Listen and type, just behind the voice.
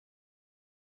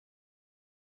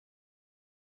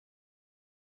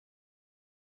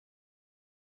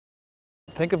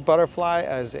Think of butterfly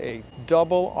as a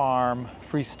double arm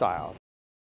freestyle.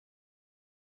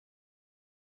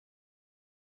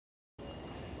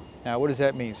 Now, what does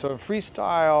that mean? So in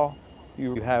freestyle,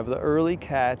 you have the early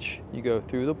catch, you go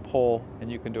through the pull,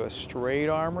 and you can do a straight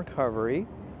arm recovery,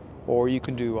 or you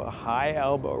can do a high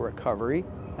elbow recovery,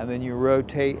 and then you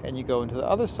rotate and you go into the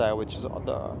other side, which is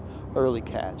the early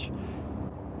catch.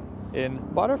 In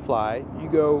butterfly, you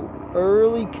go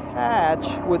early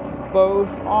catch with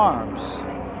both arms,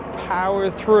 power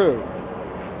through,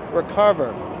 recover,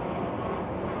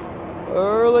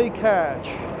 early catch,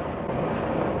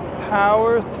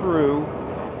 power through,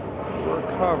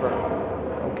 recover.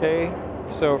 Okay,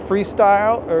 so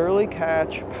freestyle, early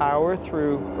catch, power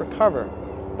through, recover.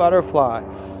 Butterfly,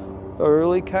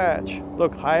 early catch.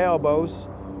 Look, high elbows.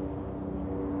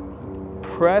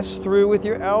 Press through with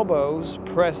your elbows,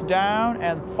 press down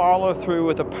and follow through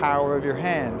with the power of your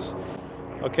hands.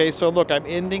 Okay, so look, I'm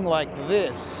ending like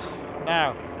this.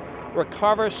 Now,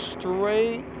 recover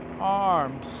straight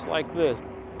arms like this.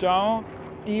 Don't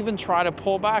even try to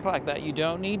pull back like that. You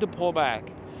don't need to pull back.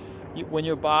 When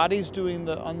your body's doing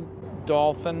the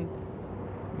dolphin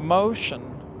motion,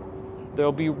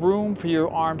 there'll be room for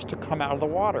your arms to come out of the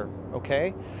water,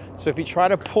 okay? So if you try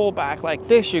to pull back like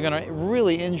this, you're gonna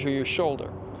really injure your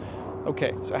shoulder.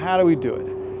 Okay, so how do we do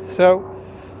it? So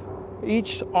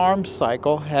each arm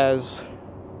cycle has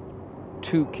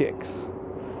 2 kicks.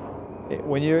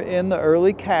 When you're in the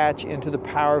early catch into the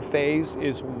power phase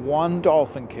is 1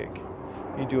 dolphin kick.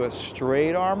 You do a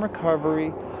straight arm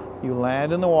recovery, you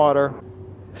land in the water,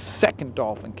 2nd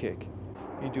dolphin kick.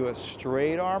 You do a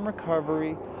straight arm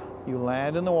recovery, you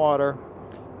land in the water.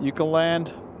 You can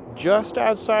land just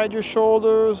outside your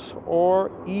shoulders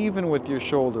or even with your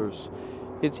shoulders.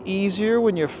 It's easier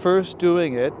when you're first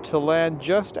doing it to land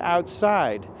just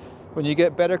outside. When you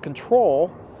get better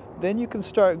control, then you can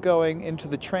start going into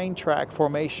the train track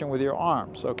formation with your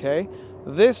arms, okay?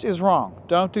 This is wrong.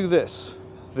 Don't do this.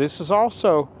 This is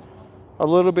also a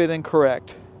little bit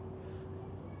incorrect.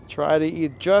 Try to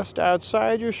eat just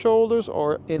outside your shoulders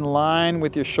or in line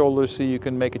with your shoulders so you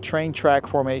can make a train track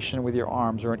formation with your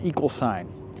arms or an equal sign.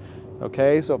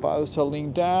 Okay, so if I was to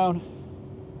lean down,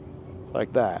 it's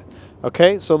like that.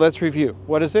 Okay, so let's review.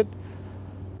 What is it?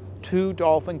 2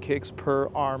 dolphin kicks per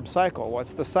arm cycle.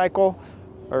 What's the cycle?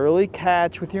 Early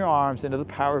catch with your arms into the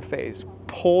power phase.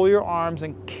 Pull your arms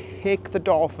and kick the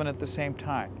dolphin at the same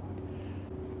time.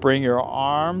 Bring your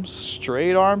arms,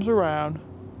 straight arms around,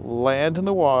 land in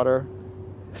the water,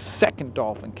 2nd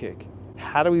dolphin kick.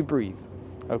 How do we breathe?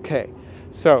 Okay,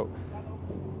 so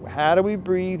how do we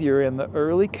breathe? You're in the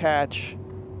early catch.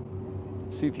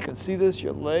 See if you can see this.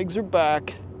 Your legs are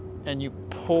back and you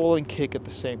pull and kick at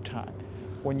the same time.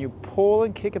 When you pull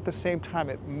and kick at the same time,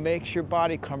 it makes your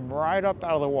body come right up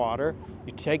out of the water.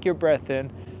 You take your breath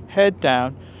in, head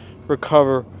down,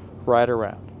 recover right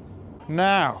around.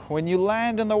 Now, when you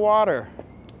land in the water,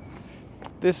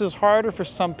 this is harder for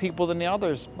some people than the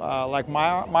others. Like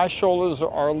my shoulders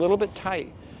are a little bit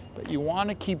tight, but you want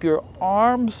to keep your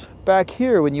arms back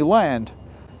here when you land.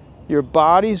 Your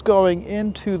body's going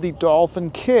into the dolphin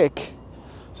kick.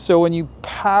 So when you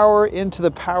power into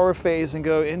the power phase and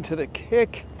go into the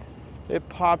kick, it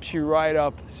pops you right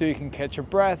up so you can catch your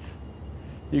breath.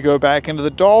 You go back into the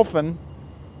dolphin,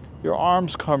 your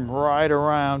arms come right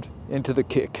around into the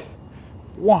kick.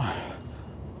 1,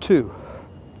 2,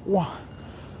 1,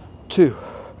 2,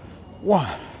 1,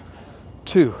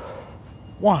 2,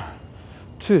 1,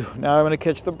 2. Now I'm going to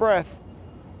catch the breath.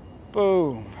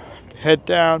 Boom. Head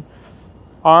down,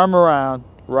 arm around,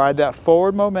 ride that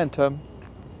forward momentum,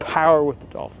 power with the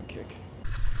dolphin kick.